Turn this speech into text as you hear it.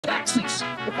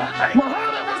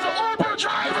Muhammad was an Uber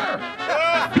driver.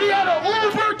 He had an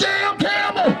Uber damn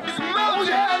camel. Oh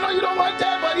yeah, I know you don't like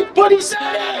that, buddy, but he said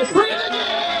it. Read it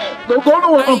again. Don't go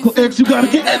nowhere, Uncle X. You gotta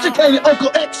get educated,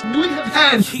 Uncle X. We have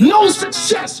had no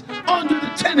success under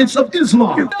the tenets of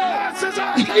Islam. Says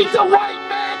I hate the white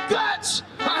man guts.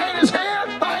 I hate his hair.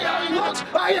 I hate how he looks.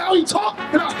 I hate how he talks,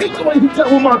 and I hate the way he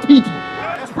dealt with my people.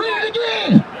 Read it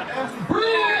again.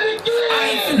 Read it again. I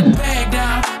ain't finna back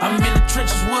down. I'm in the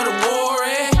trenches with a war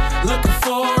at, looking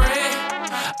for it.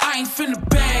 I ain't finna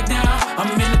back down. I'm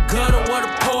in the gutter with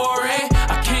a pour at.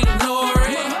 I can't ignore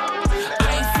it. I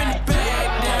ain't finna back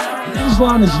down. No.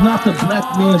 Islam is not the black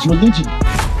man's religion.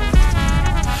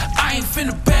 I ain't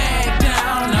finna back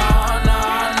down. No.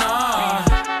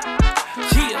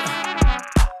 Yeah.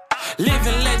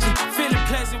 Living legend, feeling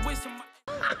pleasant with some.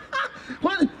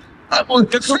 What?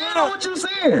 Say what you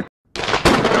said.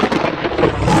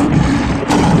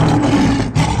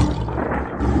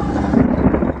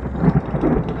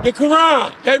 The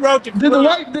Quran, they wrote the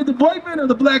Quran. Did the white man or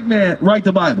the black man write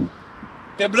the Bible?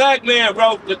 The black man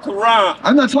wrote the Quran.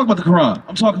 I'm not talking about the Quran.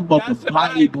 I'm talking about the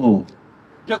Bible.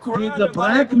 The Quran. Did the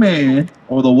black man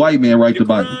or the white man write the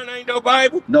Bible? The Quran ain't no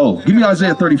Bible. No. Give me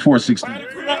Isaiah 34:16. The Quran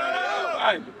ain't no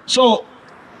Bible. So,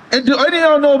 and do any of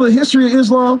y'all know the history of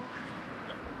Islam?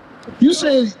 You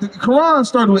say the Quran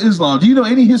started with Islam. Do you know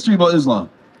any history about Islam?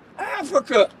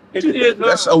 Africa. Islam.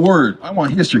 That's a word. I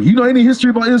want history. You know any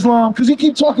history about Islam? Because you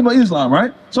keep talking about Islam,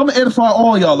 right? So I'm going to edify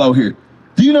all y'all out here.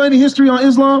 Do you know any history on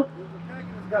Islam?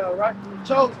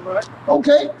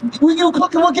 Okay. You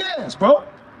cooking with gas, bro.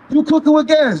 You cooking with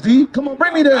gas, D. Come on,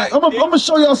 bring me that. I'm going to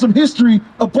show y'all some history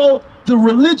about the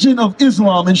religion of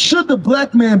Islam and should the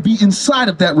black man be inside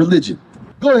of that religion.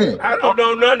 Go ahead. I don't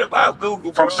know nothing about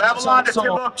Google. From Babylon to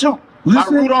Timbuktu.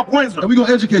 Listen, by Rudolph Windsor. And we're going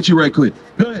to educate you right quick.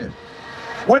 Go ahead.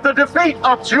 With the defeat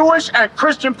of Jewish and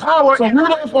Christian power. So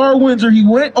Rudolph R. Windsor, he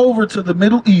went over to the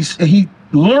Middle East and he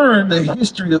learned the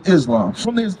history of Islam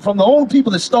from the old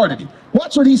people that started it.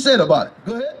 Watch what he said about it.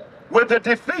 Go ahead. With the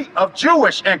defeat of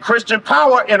Jewish and Christian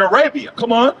power in Arabia.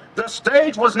 Come on. The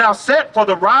stage was now set for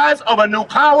the rise of a new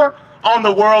power on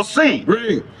the world scene.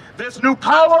 Read. This new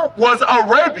power was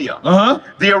Arabia.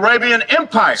 The Arabian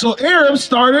Empire. So Arabs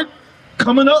started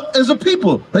coming up as a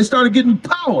people. They started getting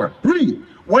power. Read.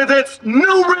 With its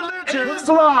new religion,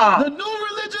 Islam. The new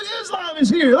religion, Islam, is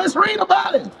here. Let's read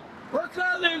about it. What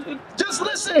color is it? Just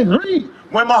listen. Read.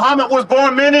 When Muhammad was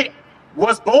born,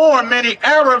 many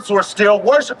Arabs were still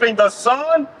worshiping the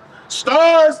sun,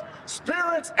 stars,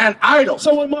 spirits, and idols.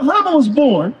 So when Muhammad was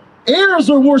born, Arabs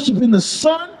were worshiping the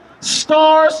sun,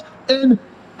 stars, and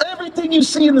everything you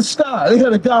see in the sky. They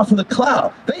had a god for the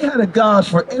cloud. They had a god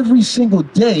for every single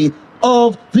day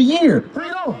of the year.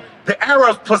 Read on. The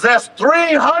Arabs possessed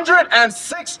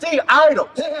 360 idols.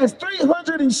 It has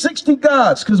 360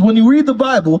 gods, because when you read the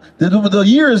Bible, the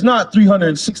year is not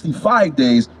 365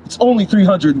 days, it's only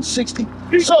 360.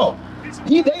 So,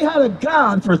 they had a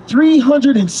god for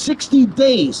 360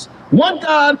 days. One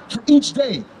god for each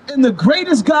day. And the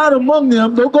greatest god among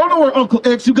them, don't go nowhere, Uncle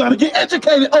X, you gotta get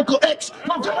educated, Uncle X.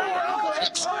 Don't go nowhere, Uncle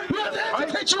X. We have to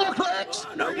educate you, Uncle X.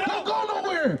 Don't go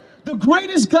nowhere. The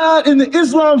greatest god in the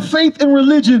Islam faith and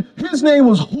religion, his name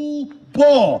was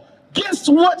Hubal. Guess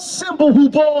what symbol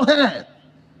Hubal had?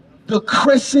 The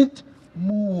crescent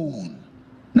moon.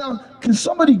 Now, can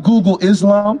somebody Google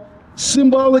Islam?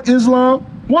 Symbolic Islam?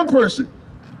 One person.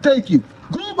 Thank you.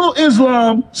 Google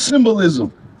Islam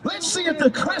symbolism. Let's see if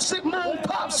the crescent moon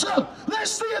pops up.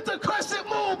 Let's see if the crescent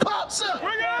moon pops up.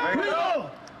 Read on.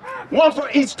 One for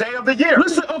each day of the year.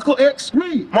 Listen, Uncle X,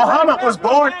 read. Muhammad was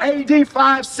born AD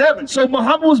 570. So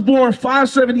Muhammad was born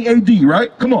 570 AD,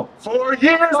 right? Come on. 4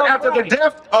 years after the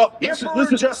death of Emperor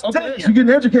Justinian. Okay, you're getting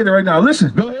educated right now.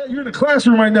 Listen, go ahead. You're in the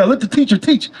classroom right now. Let the teacher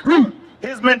teach. Read.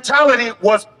 His mentality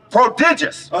was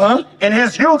prodigious. In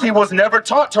his youth, he was never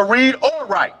taught to read or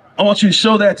write. I want you to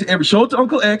show that to show it to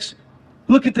Uncle X.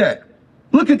 Look at that.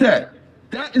 Look at that.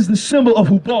 That is the symbol of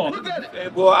Hubal. Look at it. Hey,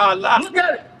 boy, Allah. Look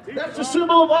at it. That's the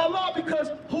symbol of Allah because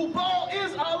Hubal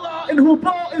is Allah and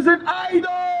Hubal is an idol.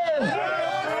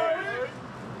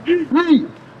 Read.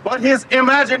 But his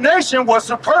imagination was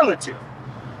superlative.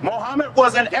 Muhammad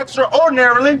was an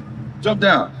extraordinarily... Jump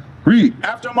down. Read.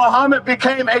 After Muhammad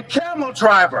became a camel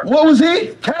driver. What was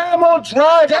he? Camel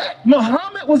driver.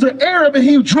 Muhammad was an Arab and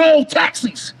he drove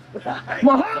taxis.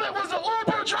 Muhammad was an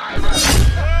Uber driver.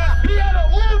 He had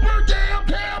an Uber damn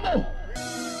camel.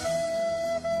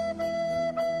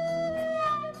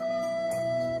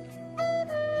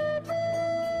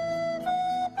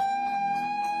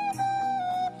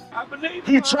 I believe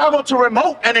he traveled to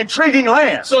remote and intriguing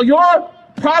lands. So your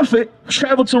prophet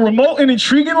traveled to remote and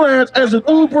intriguing lands as an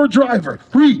Uber driver.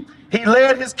 Read. He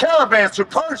led his caravans to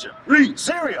Persia,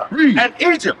 Syria, and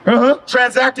Egypt,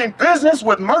 transacting business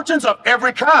with merchants of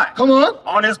every kind. Come on.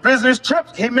 On his business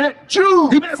trips, he met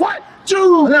Jews. He met what?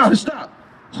 Jews. Now, stop.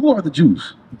 Who are the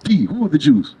Jews? D, who are the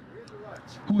Jews?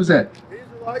 Who is that?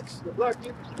 Israelites, the black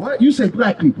people. What? You say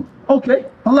black people. Okay,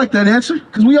 I like that answer,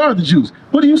 because we are the Jews.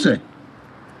 What do you say?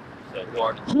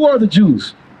 Who are the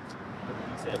Jews?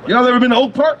 Y'all ever been to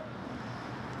Oak Park?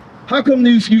 How come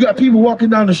you got people walking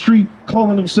down the street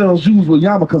calling themselves Jews with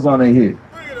yarmulkes on their head?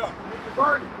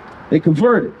 They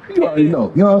converted. You already know.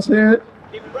 You know what I'm saying?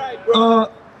 Right, bro.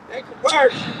 They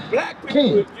converted. Black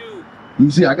people with Jews.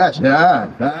 You see, I got you.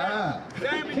 Yeah,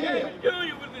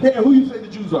 who you say the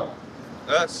Jews are?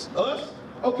 Us. Us?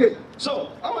 Okay,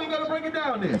 so I don't even gotta break it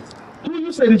down there. Who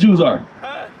you say the Jews are?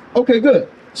 Okay, good.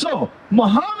 So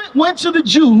Muhammad went to the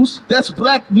Jews, that's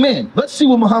black men. Let's see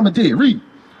what Muhammad did. Read.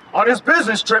 On his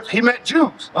business trips, he met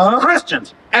Jews,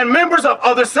 Christians, and members of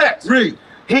other sects. Read.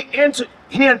 He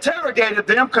interrogated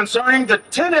them concerning the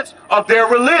tenets of their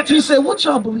religion. He said, what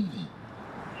y'all believe in?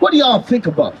 What do y'all think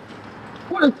about?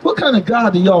 What kind of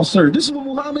God do y'all serve? This is what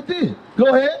Muhammad did.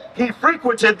 Go ahead. He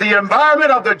frequented the environment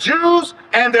of the Jews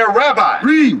and their rabbis.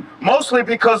 Read. Mostly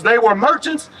because they were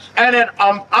merchants and an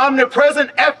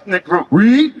omnipresent ethnic group.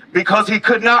 Read. Because he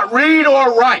could not read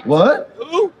or write. What?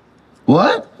 Who?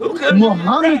 What?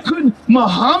 Muhammad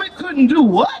couldn't do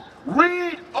what?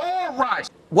 Read or write.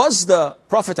 Was the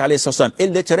Prophet ﷺ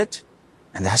illiterate?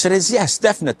 And the answer is yes,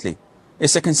 definitely.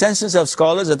 It's a consensus of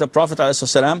scholars that the Prophet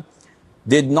ﷺ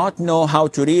did not know how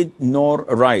to read nor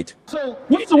write. So,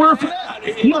 what's the word for that?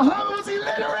 Muhammad was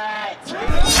illiterate!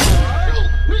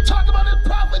 We talk about the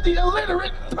prophet, the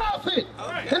illiterate prophet.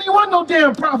 And he wasn't no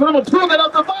damn prophet. I'm going to prove that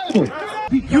out the Bible.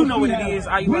 You know what it is,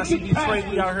 IUIC Detroit.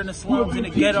 We out here in the slums, in the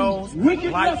ghettos.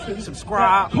 Like,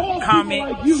 subscribe,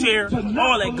 comment, share,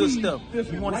 all that good stuff.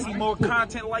 You want to see more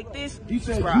content like this?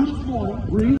 Subscribe.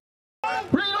 Read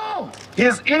on.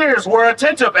 His ears were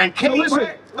attentive and keen. Listen,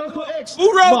 Uncle X, Who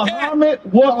wrote that? Muhammad,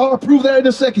 well, I'll prove that in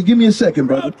a second. Give me a second,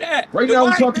 brother. Wrote that? Right The now we're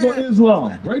white talking about man.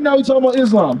 Islam. Right now we're talking about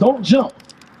Islam. Don't jump.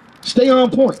 Stay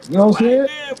on point. You know what I'm saying?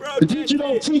 man wrote The that teacher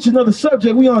don't shit. teach another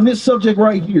subject. We on this subject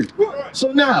right here.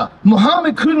 So now,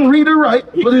 Muhammad couldn't read or write,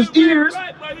 but his ears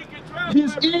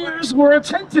were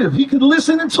attentive. He could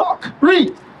listen and talk.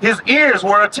 Read. His ears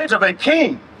were attentive and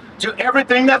keen to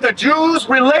everything that the Jews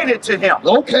related to him.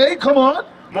 Okay, come on.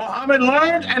 Muhammad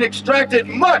learned and extracted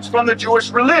much from the Jewish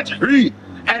religion. Read.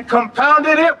 And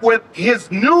compounded it with his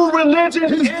new religion,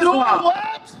 His Islam. new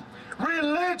what?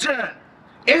 Religion,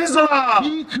 Islam.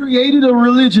 He created a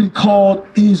religion called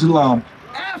Islam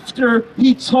after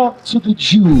he talked to the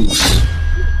Jews.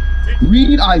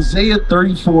 Read Isaiah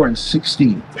 34 and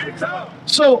 16.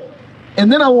 So,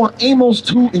 and then I want Amos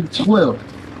 2 and 12.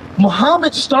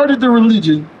 Muhammad started the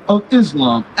religion of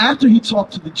Islam after he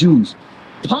talked to the Jews.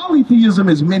 Polytheism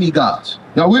is many gods.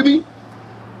 Y'all with me?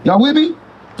 Y'all with me?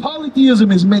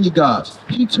 Polytheism is many gods.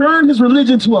 He turned his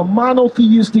religion to a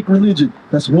monotheistic religion.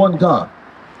 That's one God.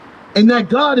 And that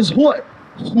God is what?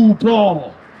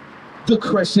 Hubal, the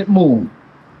crescent moon.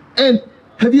 And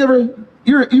have you ever,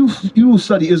 you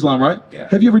study Islam, right? Yeah.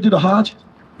 Have you ever did a Hajj?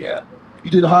 Yeah. You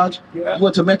did a Hajj? Yeah. You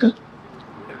went to Mecca?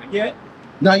 Yeah.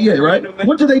 Not yet, right? Mecca.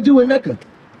 What do they do in Mecca?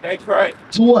 That's right.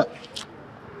 To what?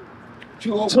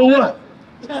 To what? To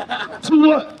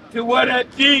what? To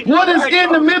what? Jesus. What is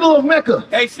in the middle of Mecca?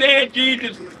 They said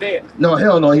Jesus was there. No,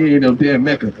 hell no, he ain't no damn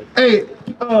Mecca. Hey,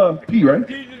 P, right?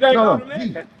 Jesus ain't No, go to P.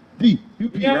 Mecca. P, you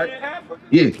P, He ain't right? in Africa.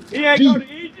 Yeah. He ain't P. go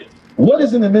to Egypt. What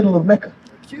is in the middle of Mecca?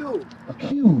 Cube. A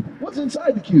cube. What's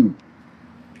inside the cube?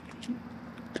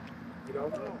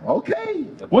 Okay.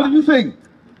 What do you think?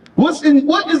 What is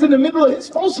in the middle of he's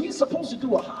supposed to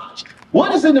do a Hajj.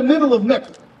 What is in the middle of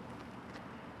Mecca?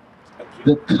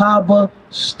 The Kaaba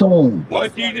stone.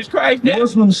 What Jesus Christ did?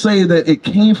 Muslims say that it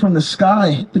came from the sky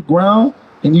and hit the ground,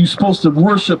 and you're supposed to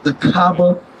worship the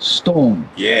Kaaba stone.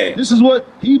 Yeah. This is what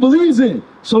he believes in.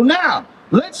 So now,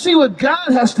 let's see what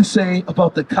God has to say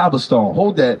about the Kaaba stone.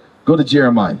 Hold that. Go to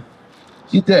Jeremiah.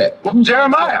 Get that.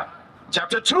 Jeremiah,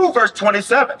 chapter 2, verse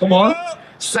 27. Come on.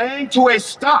 Saying to a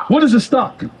stock. What is a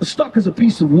stock? A stock is a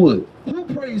piece of wood. Who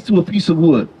prays to a piece of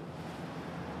wood?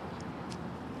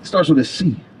 It starts with a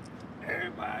C.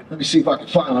 Everybody. Let me see if I can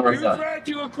find it right You now. referred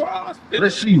to a cross.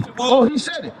 Let's see. Oh, he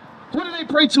said it. What do they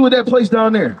pray to at that place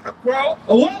down there? A cross.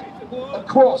 A what? A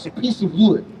cross, a piece of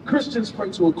wood. Christians pray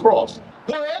to a cross.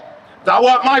 Go ahead. Thou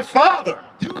art my father.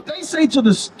 They say to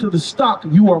the stock,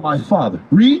 you are my father.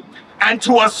 Read. And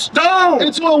to a stone.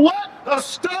 And to a what? A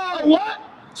stone. A what?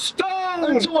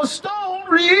 stone. Into a stone,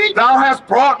 read. Thou hast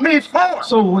brought me forth.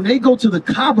 So when they go to the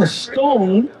Kaaba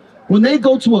stone, when they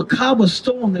go to a Kaaba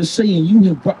stone, they're saying, you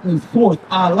have brought me forth,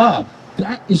 Allah.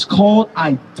 That is called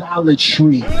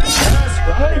idolatry.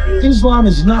 Islam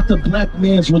is not the black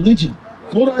man's religion.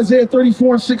 Go to Isaiah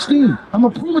 34:16. I'm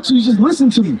going to prove it to you. Just listen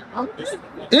to me.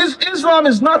 Islam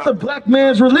is not the black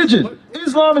man's religion.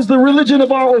 Islam is the religion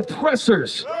of our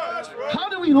oppressors. How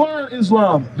do we learn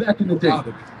Islam back in the day?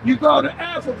 You go to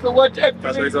Africa, what that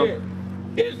believe in?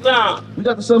 Islam. We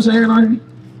got the Sub-Saharan on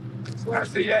here. I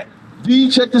see that. D,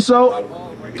 check this out.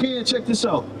 Ken, check this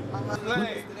out.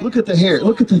 Look at the hair.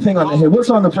 Look at the thing on the head. What's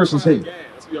on the person's head?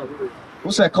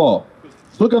 What's that called?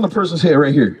 Look on the person's head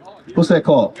right here. What's that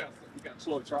called?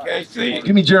 Can't see it.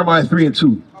 Give me Jeremiah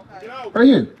 3:2. Right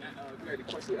here.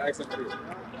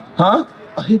 Huh?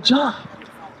 A hijab.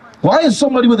 Why is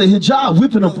somebody with a hijab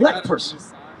whipping a black person?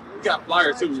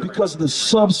 Because of the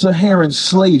sub-Saharan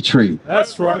slave trade.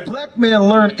 That's right. Black man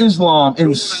learned Islam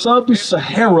in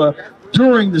sub-Sahara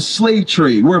during the slave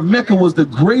trade, where Mecca was the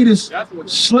greatest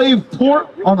slave port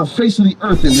on the face of the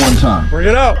earth at one time. Bring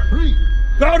it up.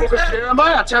 Go to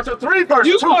Jeremiah chapter 3, verse 2.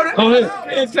 You go to Go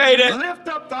ahead. and say that. Lift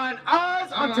up thine eyes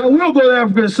I unto will go to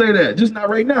Africa and say that, just not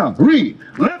right now. Read.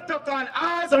 lift up thine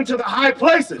eyes unto the high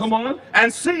places. Come on.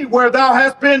 And see where thou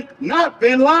hast not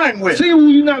been lying with. See who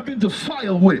you not been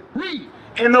defiled with. Read.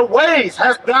 In the ways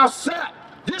hast thou sat.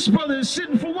 This brother is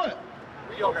sitting for what?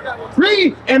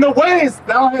 Read. In the ways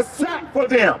thou hast sat for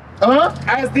them.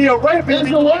 As the Arabian. As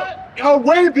the what?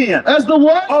 Arabian. As the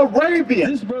what?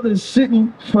 Arabian. This brother is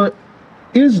sitting for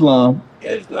Islam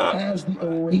Islam. as the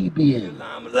Arabian.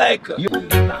 Islam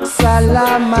alaikum.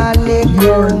 Salam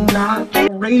You're alaikum. not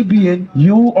Arabian,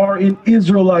 you are an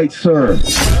Israelite, sir.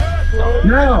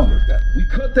 Now, we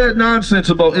cut that nonsense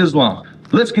about Islam.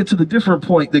 Let's get to the different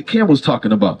point that Ken was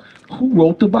talking about. Who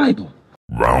wrote the Bible?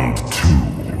 Round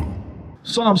 2.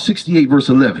 Psalm 68, verse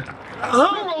 11.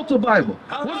 Who wrote the Bible?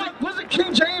 Was it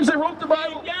King James that wrote the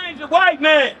Bible? James, a white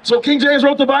man. So King James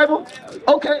wrote the Bible?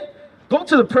 Okay. Go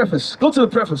to the preface. Go to the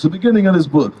preface, the beginning of this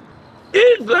book.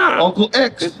 Islam. Uncle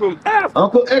X. It's from Africa.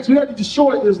 Uncle X, we had to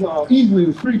destroy Islam easily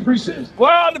with 3 precepts. Where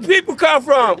all the people come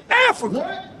from? Africa.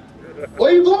 What?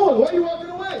 Where you going? Why you walking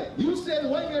away? You said the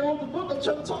white man wrote the book. I'm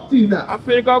trying to talk to you now. I'm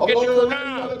finna go get the you Quran.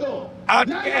 gotta go. Out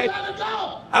Now the you gas. gotta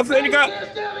go. I'm finna You go.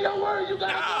 can't stand on your word. You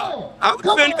gotta go. I'm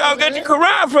Come finna go on, get man. the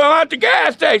Quran from out the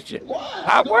gas station. Why?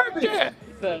 I work Garbage.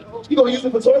 there. You gonna use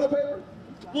it for toilet paper?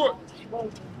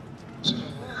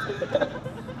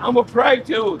 I'm a pray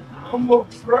to it. I'm a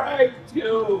pray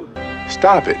to it.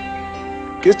 Stop it.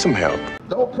 Get some help.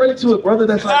 Don't pray to it, brother.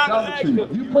 That's idolatry.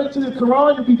 You pray to the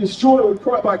Quran, you'll be destroyed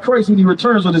by Christ when he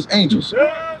returns with his angels.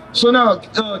 So now,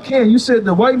 Ken, you said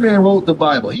the white man wrote the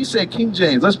Bible. He said King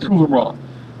James. Let's prove him wrong.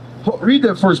 Read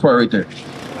that first part right there.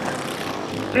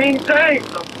 King James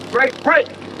of Great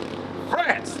Britain,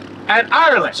 France, and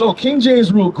Ireland. So King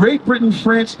James ruled Great Britain,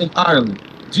 France, and Ireland.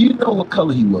 Do you know what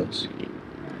color he was?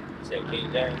 Say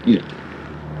King James. Yeah.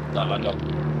 No, I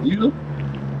know. You know?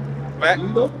 Black. You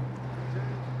know?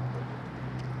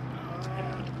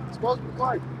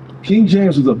 King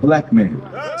James was a black man.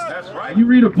 That's right. You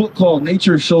read a book called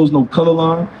Nature Shows No Color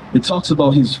Line, it talks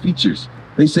about his features.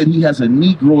 They said he has a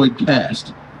Negroid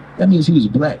cast. That means he was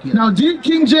black. Now, did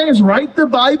King James write the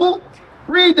Bible?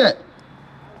 Read that.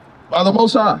 By the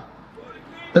Most High.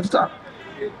 At the top.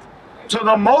 To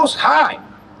the Most High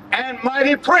and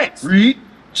Mighty Prince, Read.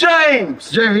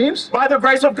 James, James. by the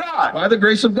grace of God, By the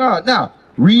grace of God. Now,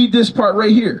 read this part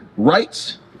right here.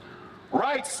 Writes.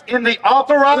 writes in the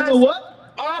authorized. In the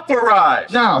what?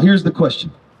 Authorized. Now, here's the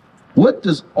question. What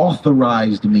does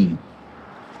authorized mean?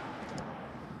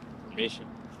 Mission.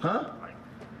 Huh?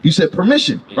 You said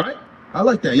permission, right? I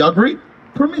like that. Y'all agree?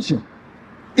 Permission.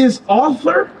 Is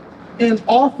author and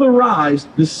authorized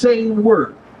the same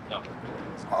word?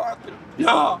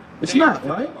 No. It's not,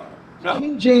 right? No.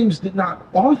 King James did not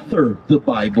author the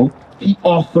Bible. He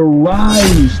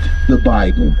authorized the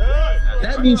Bible.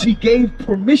 That means he gave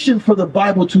permission for the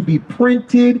Bible to be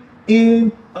printed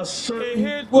in a certain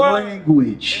his word.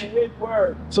 language. His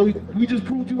word. So we just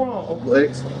proved you wrong, Uncle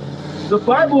X. The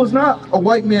Bible is not a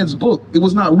white man's book. It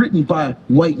was not written by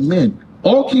white men.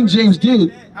 All King James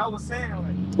did. I was saying,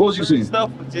 like, What was you saying?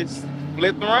 stuff was just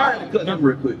flipped around. Cut him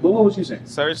real quick. But what was you saying?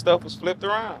 Certain stuff was flipped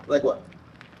around. Like what?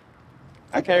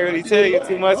 I can't really tell you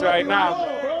too much right now.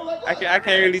 I can't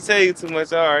really tell you too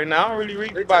much right now. I don't really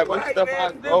read the Bible. It's stuff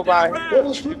I go by. What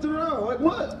was flipped around? Like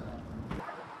what?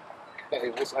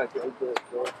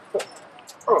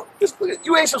 Bro,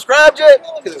 you ain't subscribed yet?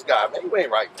 Look at this guy, man. You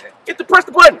ain't right, man. Press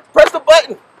the button. Press the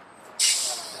button.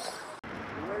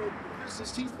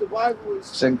 teach the Bible is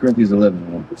 2 Corinthians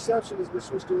 11:1. perception has been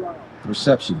switched around.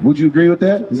 Perception. Would you agree with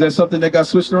that? Is that something that got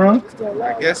switched around?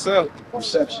 I guess so.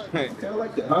 Perception. Okay, I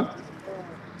like that, huh?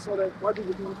 So that white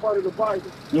people can be part of the Bible.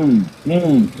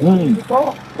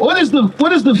 What is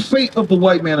the fate of the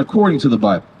white man according to the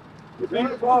Bible?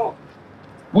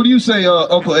 What do you say,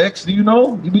 Uncle X? Do you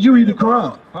know? But you read the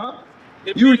Quran, huh?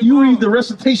 You read the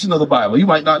recitation of the Bible. You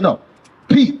might not know.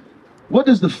 Pete, what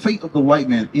is the fate of the white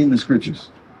man in the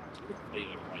scriptures?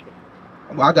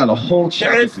 I got a whole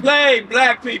chapter. They enslaved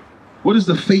black people. What is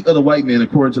the fate of the white man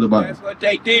according to the Bible? That's what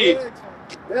they did.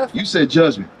 You said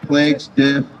judgment, plagues,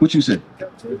 death. What you say?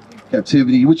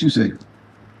 Captivity. What you say?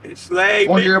 Enslaved.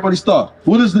 I want to hear everybody's thought.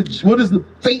 What is the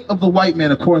fate of the white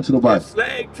man according to the Bible?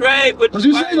 Slave trade with because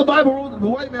you say the Bible wrote, the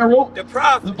white man wrote the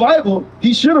prophet. The Bible.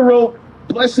 He should have wrote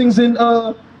blessings and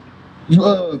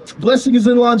blessings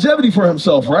and longevity for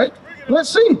himself, right? Let's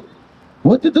see.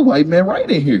 What did the white man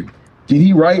write in here? Did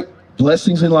he write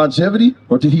blessings and longevity,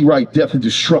 or did he write death and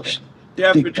destruction?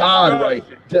 Did God write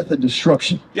death and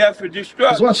destruction? Death and destruction.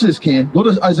 Let's watch this, Ken. Go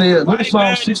to Isaiah. Go to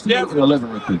Psalm 68 and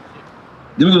 11 real quick.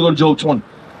 Then we're gonna go to Job 20.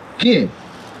 Ken,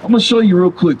 I'm gonna show you real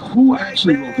quick who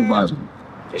actually wrote the Bible,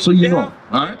 so you know.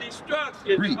 All right.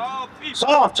 Read.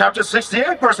 Psalm chapter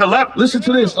 68, verse 11. Listen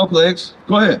to this, Uncle X.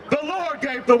 Go ahead. The Lord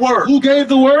gave the word. Who gave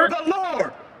the word? The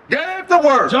Lord gave the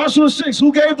word. Joshua 6.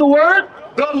 Who gave the word?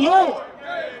 The Lord.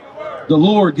 The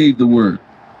Lord gave the word.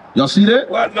 Y'all see that?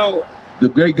 What Lord? The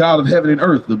great God of heaven and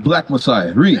earth, the black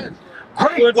Messiah. Read.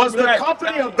 Great was the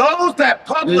company of those that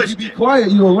published it. If you be quiet,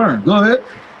 you'll learn. Go ahead.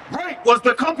 Great was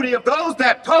the company of those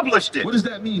that published it. What does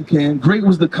that mean, Ken? Great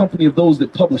was the company of those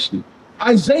that published it.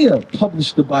 Isaiah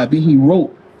published the Bible. He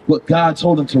wrote what God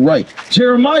told him to write.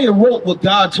 Jeremiah wrote what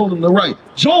God told him to write.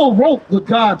 Joel wrote what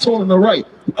God told him to write.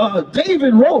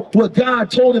 David wrote what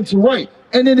God told him to write.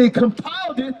 And then they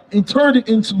compiled it and turned it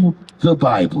into the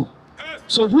Bible.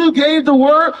 So who gave the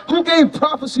word? Who gave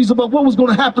prophecies about what was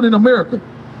going to happen in America?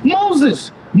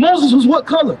 Moses. Moses was what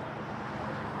color?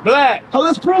 Black. Now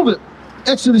let's prove it.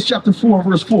 Exodus chapter 4,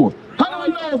 verse 4. How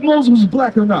do we know if Moses was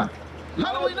black or not?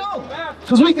 How do we know?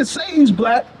 Because we can say he's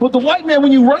black, but the white man,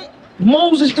 when you write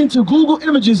Moses into Google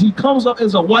Images, he comes up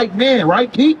as a white man,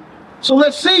 right, Pete? So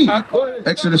let's see.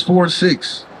 Exodus 4 and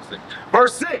 6.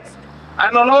 Verse 6.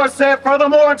 And the Lord said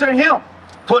furthermore unto him,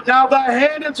 put now thy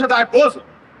hand into thy bosom.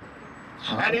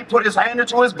 And he put his hand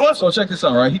into his bosom. So check this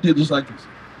out, right? He did just like this.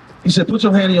 He said, put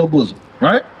your hand in your bosom,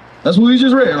 right? That's what we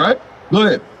just read, right? Go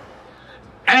ahead.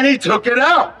 And he took it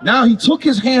out. Now he took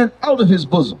his hand out of his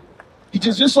bosom. He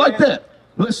just like that.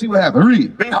 Let's see what happened.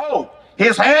 Read. Behold,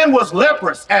 his hand was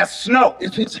leprous as snow.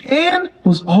 If his hand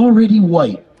was already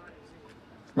white,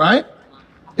 right?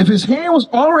 If his hand was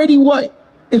already white,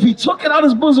 if he took it out of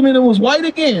his bosom and it was white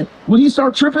again, would he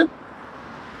start tripping?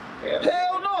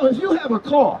 Hell no. If you have a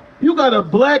car, you got a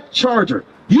black Charger.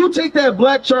 You take that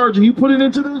black Charger, you put it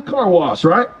into the car wash,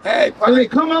 right? Hey, and they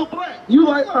come out black. You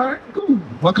like, all right, cool.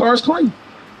 My car's clean.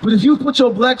 But if you put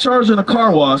your black Charger in a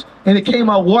car wash and it came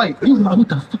out white, you like, what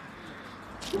the fuck?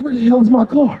 Where the hell is my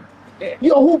car?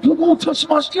 Yo, who touched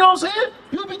my, you know what I'm saying?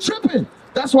 You'll be tripping.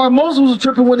 That's why Moses was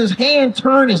tripping when his hand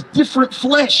turned as different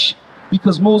flesh.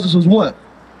 Because Moses was what?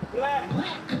 Black.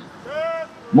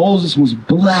 Moses was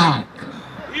black.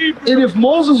 And if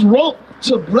Moses wrote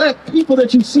to black people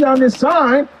that you see on this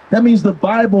sign, that means the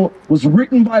Bible was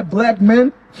written by black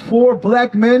men, for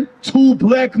black men, to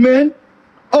black men,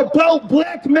 about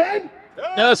black men.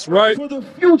 That's right. For the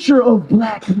future of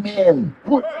black men.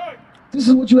 This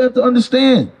is what you have to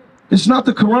understand. It's not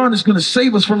the Quran that's going to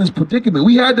save us from this predicament.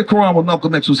 We had the Quran when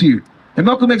Malcolm X was here. And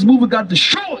Malcolm X movement got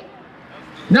destroyed.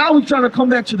 Now we're trying to come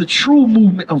back to the true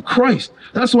movement of Christ.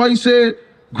 That's why he said,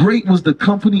 great was the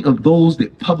company of those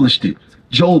that published it.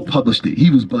 Job published it. He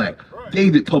was black.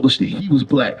 David published it. He was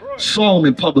black.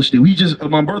 Solomon published it. We just,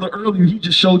 my brother earlier, he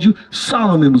just showed you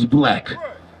Solomon was black.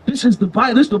 This is the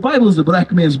Bible. The Bible is the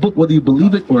black man's book, whether you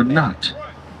believe it or not.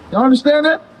 Y'all understand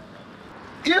that?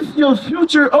 If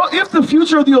the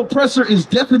future of the oppressor is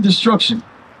death and destruction,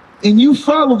 and you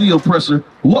follow the oppressor,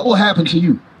 what will happen to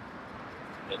you?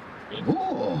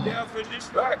 Oh.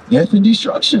 Death and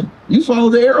destruction. You follow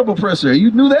the Arab oppressor.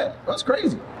 You knew that? That's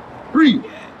crazy. Read.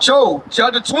 Job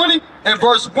chapter 20 and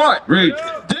verse 1. Read.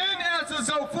 Then answered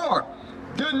Zophar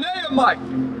the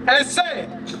Naamite and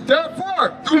said,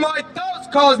 therefore do my thoughts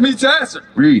cause me to answer.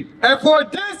 Read. And for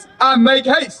this I make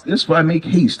haste. This is why I make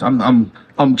haste.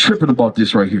 I'm tripping about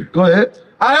this right here. Go ahead.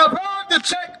 I have heard the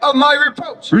check of my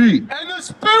reproach. Read. And the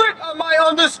spirit of my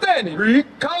understanding. Read.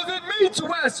 Causing me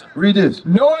to answer. Read this.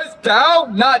 Knowest thou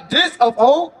not this of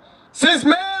old? Since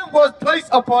man was placed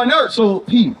upon earth. So,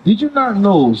 Pete, did you not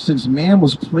know since man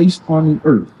was placed on the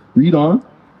earth? Read on.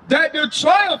 That the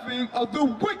triumphing of the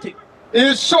wicked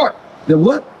is short. The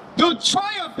what? The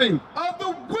triumphing of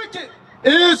the wicked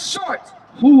is short.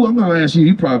 Who? I'm gonna ask you.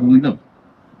 You probably know.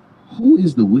 Who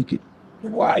is the wicked? The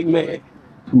white man.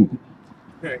 Who?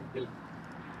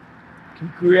 He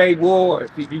create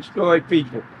wars. He destroy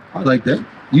people. I like that.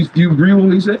 You agree with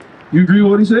what he said? You agree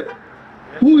with what he said?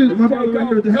 Who is my brother right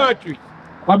here with the hat?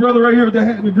 My brother right here with the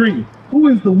hat and the green. Who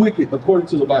is the wicked according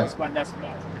to the Bible?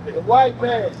 The white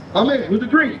man. I mean, with the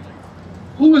green.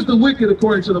 Who is the wicked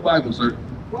according to the Bible, sir?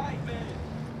 White man.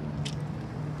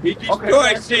 He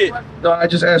destroys shit. No, I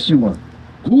just asked you one.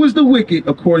 Who is the wicked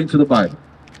according to the Bible?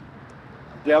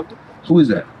 Devil. Who is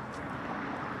that?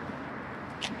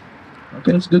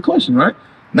 Okay, that's a good question, right?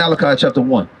 Malachi chapter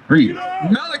 1. Read.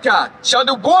 Malachi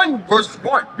chapter 1 verse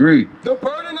 1. Read. The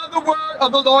burden of the word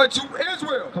of the Lord to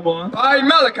Israel. Come on. By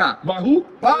Malachi. By who?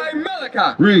 By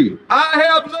Malachi. Read. I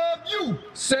have loved you,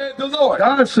 said the Lord.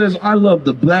 God says, I love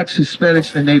the blacks,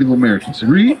 Hispanics, and Native Americans.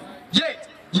 Read. Yet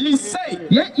ye say.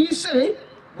 Yet ye say.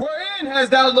 Wherein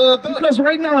hast thou loved us? Because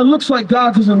right now it looks like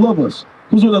God doesn't love us.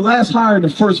 Because we're the last hire in the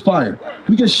first fire.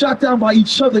 We get shot down by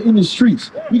each other in the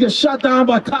streets. We get shot down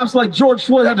by cops like George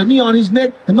Floyd had a knee on his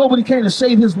neck and nobody came to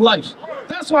save his life.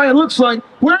 That's why it looks like,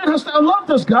 wherein hast thou loved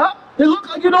us, God? It looks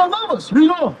like you don't love us. Read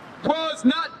on. Was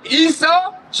not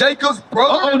Esau Jacob's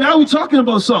brother? Uh-oh, now we're talking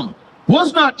about something.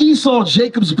 Was not Esau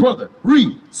Jacob's brother?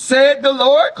 Read. Said the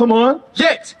Lord. Come on.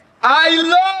 Yet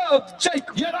I loved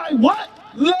Jacob. Yet I what?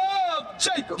 Love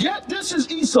Jacob. Yet this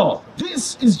is Esau.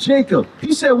 This is Jacob.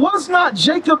 He said, was not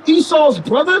Jacob Esau's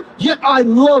brother? Yet I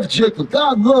love Jacob.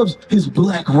 God loves his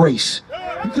black race.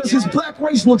 Because his black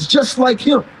race looks just like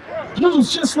him.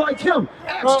 Moves just like him.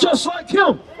 Acts just like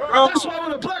him. That's why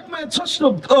when a black man touched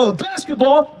the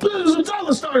basketball, billions of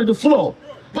dollars started to flow.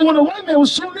 But when a white man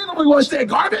was shooting in, we watched that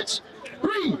garbage.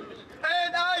 Read.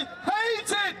 And I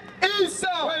hated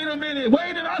Esau. Wait a minute.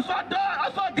 Wait a minute. I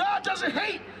thought God doesn't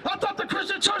hate. I thought the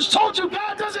Christian church told you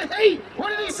God doesn't hate. What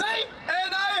did he say?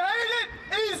 And I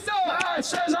hated Esau. God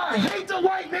says I hate the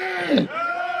white man.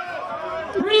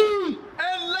 Read.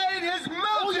 And laid his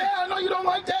mouth. Oh yeah, I know you don't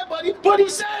like that, buddy. But he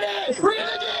said it. Read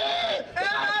it again. And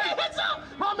I hands up.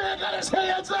 My man got his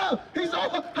hands up. He's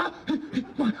over.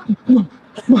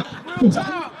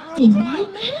 The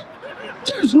white man?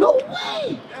 There's no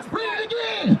way. Read it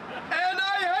again. And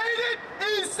I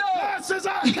hated Esau. God says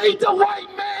I hate the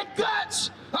white man guts.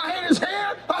 I hate his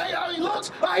hair, I hate how he looks,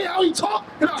 I hate how he talks,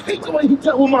 and I hate the way he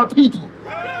dealt with my people.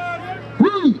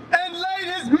 Read. And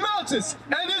laid his mountains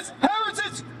and his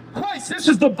heritage places. This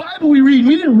is the Bible we read.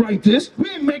 We didn't write this. We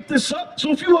didn't make this up.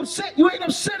 So if you upset, you ain't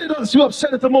upset at us. You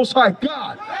upset at the Most High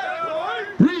God.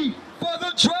 Read. For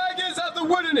the dragons of the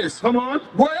wilderness. Come on.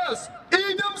 Whereas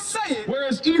Edom saith.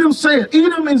 Whereas Edom saith.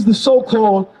 Edom is the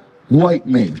so-called white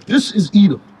man. This is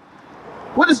Edom.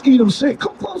 What does Edom say?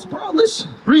 Come close, bro.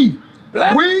 Listen. Read.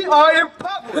 We are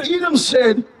impoverished. Edom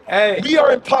said, Hey. we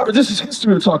are impoverished. This is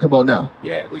history we're talking about now.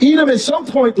 Yeah. Edom, at some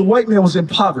point, the white man was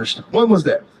impoverished. When was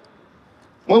that?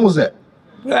 When was that?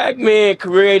 Black man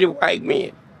created white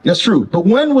men. That's true. But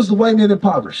when was the white man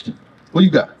impoverished? What you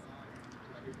got?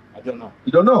 I don't know.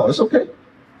 You don't know. It's okay.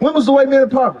 When was the white man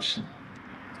impoverished?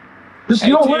 This,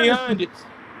 you don't learn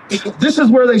 1800s. this is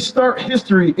where they start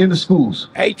history in the schools.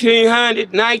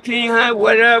 1800, 1900,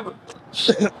 whatever.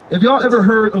 Have y'all ever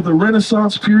heard of the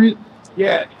Renaissance period?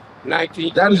 Yeah.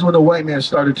 19. That is when the white man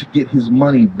started to get his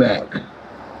money back.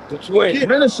 The twin.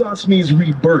 Renaissance means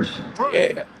rebirth.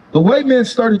 Yeah. The white man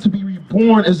started to be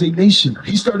reborn as a nation.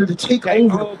 He started to take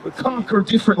over, conquer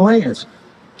different lands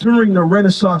during the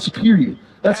Renaissance period.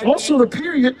 That's also the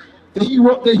period that he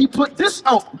wrote, that he put this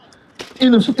out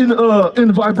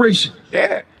in vibration.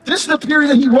 Yeah. This is the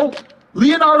period that he wrote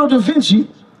Leonardo da Vinci.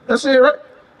 That's it, right?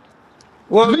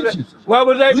 What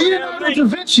was that? Leonardo da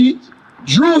Vinci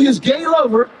drew his gay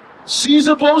lover,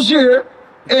 Caesar Borgia,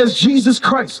 as Jesus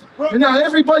Christ. And now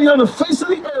everybody on the face of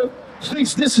the earth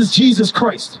thinks this is Jesus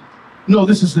Christ. No,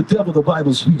 this is the devil the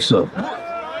Bible speaks of.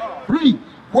 Read.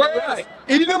 Whereas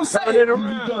Edom said.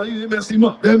 They messed him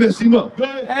up. They messed him up.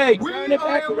 Hey, We turn it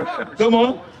back are around. Come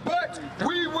on. But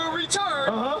we will return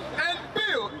and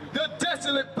build the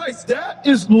desolate place. That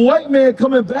is the white man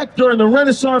coming back during the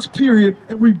Renaissance period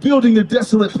and rebuilding the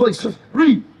desolate places.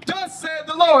 Read. Thus said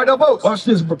the Lord of hosts. Watch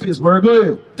this, Pittsburgh. Go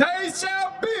ahead. They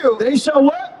shall build. They shall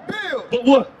what? Build. But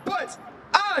what? But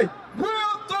I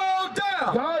will throw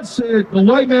down. God said the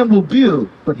white man will build,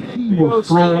 but he will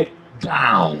throw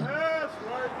down.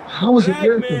 How is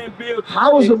America?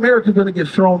 How is America going to get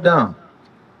thrown down?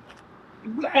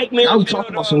 Black man. Now we're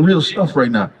talking about some real stuff right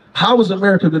now. How is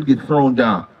America going to get thrown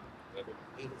down?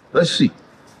 Let's see.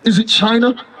 Is it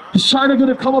China? Is China going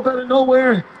to come up out of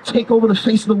nowhere and take over the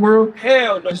face of the world?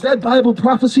 Hell no. Is that Bible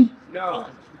prophecy? No.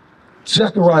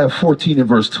 Zechariah 14 and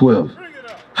verse 12.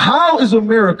 How is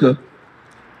America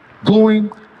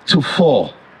going to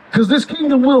fall? Because this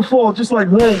kingdom will fall just like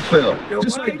Rome fell,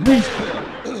 just like Greece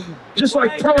fell, just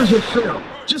like Persia fell,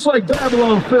 just like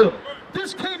Babylon fell.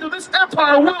 This kingdom, this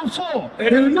empire will fall,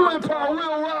 and a new empire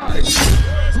will rise.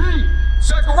 Read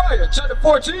Zechariah chapter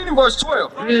 14 and verse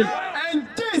 12. And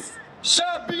this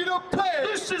shall be the plague.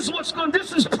 This is what's going.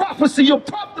 This is prophecy. The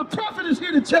prophet is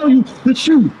here to tell you the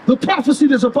truth. The prophecy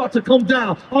that's about to come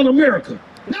down on America.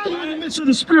 Now you're in the midst of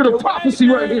the spirit of prophecy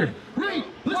right here. Read.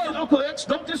 Listen, Uncle X,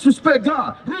 don't disrespect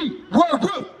God. Read.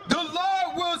 The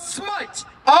Lord will smite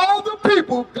all the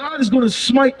people. God is going to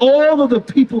smite all of the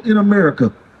people in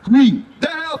America. Read.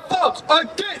 That have fought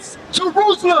against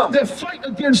Jerusalem. That fight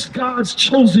against God's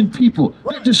chosen people.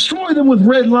 That destroy them with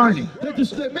redlining.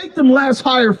 That make them last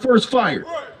hire, first fire.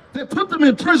 That put them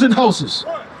in prison houses.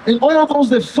 And all those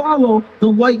that follow the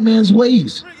white man's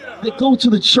ways. That go to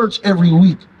the church every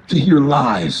week to hear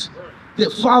lies.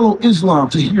 That follow Islam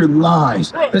to hear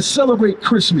lies. That celebrate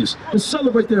Christmas. That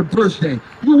celebrate their birthday.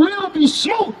 You will be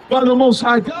smote by the Most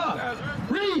High God.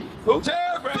 Read.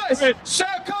 Their flesh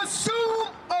shall consume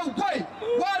away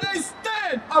while they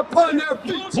stand upon their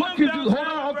feet. What can do? Hold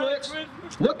on, Uncle X.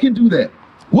 What can do that?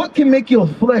 What can make your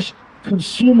flesh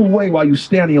consume away while you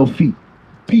stand on your feet?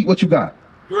 Pete, what you got?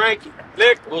 Drink.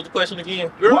 Lick. What was the question again?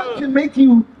 What can make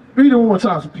you? Read it one more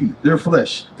time for Pete. Their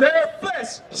flesh. Their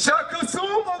flesh shall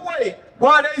consume away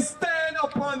while they stand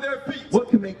upon their feet. What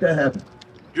can make that happen?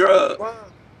 Drug.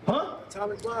 Huh?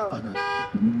 Atomic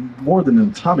bomb. More than an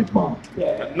atomic bomb.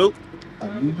 Yeah. Nope. A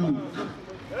nuke.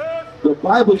 The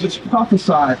Bible just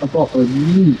prophesied about a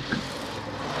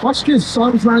nuke. Watch this,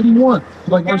 Psalms 91,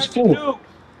 like verse 4.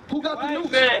 Who got the nuke?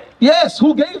 Man. Yes,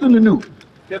 who gave them the nuke?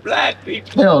 The black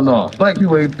people. Hell no. Black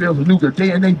people ain't built a nuke a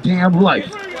day in their damn life.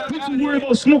 People worry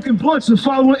about smoking blunts and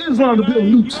following Islam to build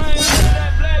nukes.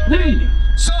 Read.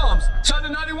 Psalms chapter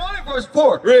 91 and verse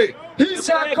 4. Read. He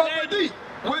shall cover thee.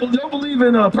 Don't believe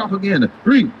in propaganda.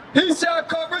 Read. He shall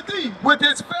cover thee with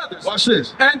his feathers. Watch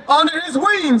this. And under his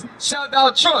wings shalt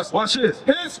thou trust. Watch this.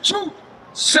 His truth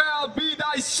shall be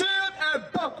thy shield and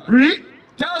buckler. Read.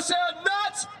 Thou shalt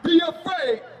not be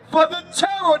afraid for the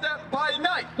terror that by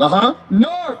night,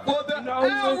 nor for the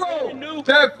arrow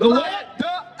that flieth, the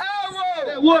arrow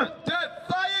that what? That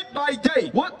flieth by day.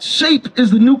 What shape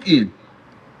is the nuke in?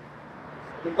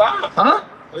 The bomb. Huh?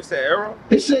 What's that, arrow?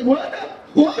 He said what?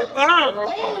 What? The bomb.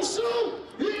 Oh,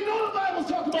 shoot! You didn't know the Bible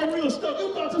was talking about real stuff.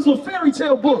 You thought this was a fairy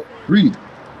tale book. Read.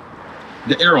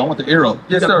 The arrow. I want the arrow.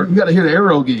 Yes, sir. You gotta hear the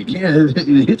arrow again. You can't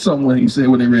hit something when he said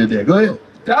when they read that. Go ahead.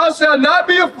 Thou shalt not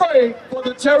be afraid for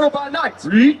the terror by night,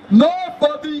 Read. nor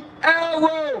for the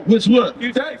arrow. Which what?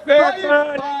 You that fair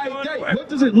flieth by day. What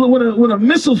does it look when a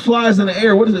missile flies in the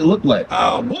air? What does it look like?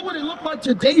 Oh. What would it look like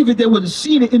to David that would have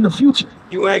seen it in the future?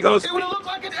 You ain't gonna It would have looked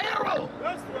like an arrow.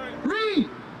 That's right. Read.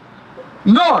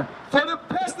 Nor for the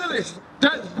pestilence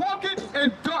that walketh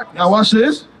in darkness. Now watch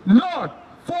this. Nor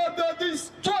for the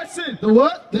destruction. The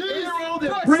what? The arrow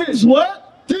that brings what?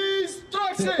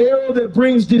 Destruction. The arrow that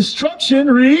brings destruction.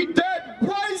 Read. That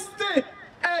wasted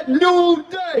at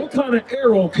noonday. What kind of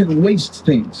arrow can waste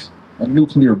things? A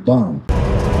nuclear bomb.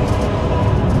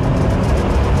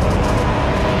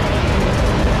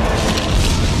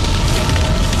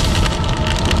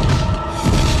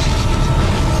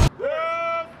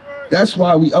 That's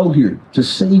why we out here, to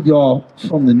save y'all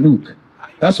from the nuke.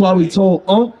 That's why we told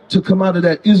to come out of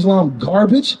that Islam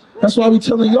garbage. That's why we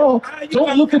telling y'all,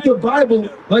 don't look at the Bible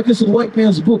like it's a white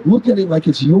man's book. Look at it like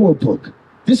it's your book.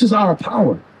 This is our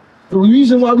power. The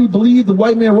reason why we believe the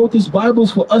white man wrote this Bible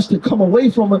is for us to come away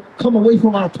from it, come away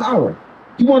from our power.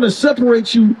 He want to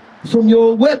separate you from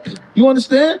your weapon. You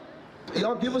understand?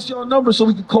 Y'all give us your number so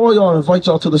we can call y'all and invite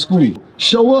y'all to the school.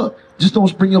 Show up. Just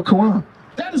don't bring your Quran.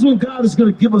 That is when God is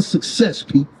going to give us success,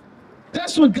 Pete.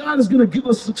 That's when God is going to give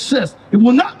us success. It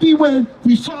will not be when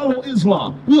we follow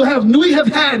Islam. We have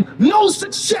had no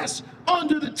success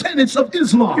under the tenets of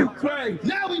Islam.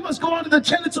 Now we must go under the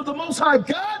tenets of the Most High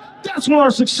God. That's when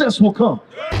our success will come.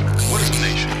 What is a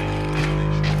nation?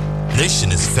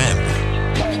 Nation is family.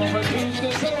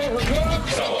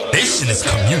 Nation is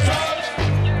community.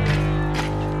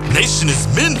 Nation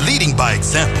is men leading by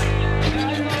example.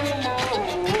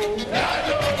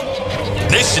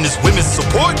 Nation is women's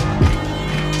support.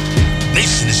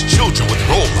 Nation is children with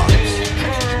role models.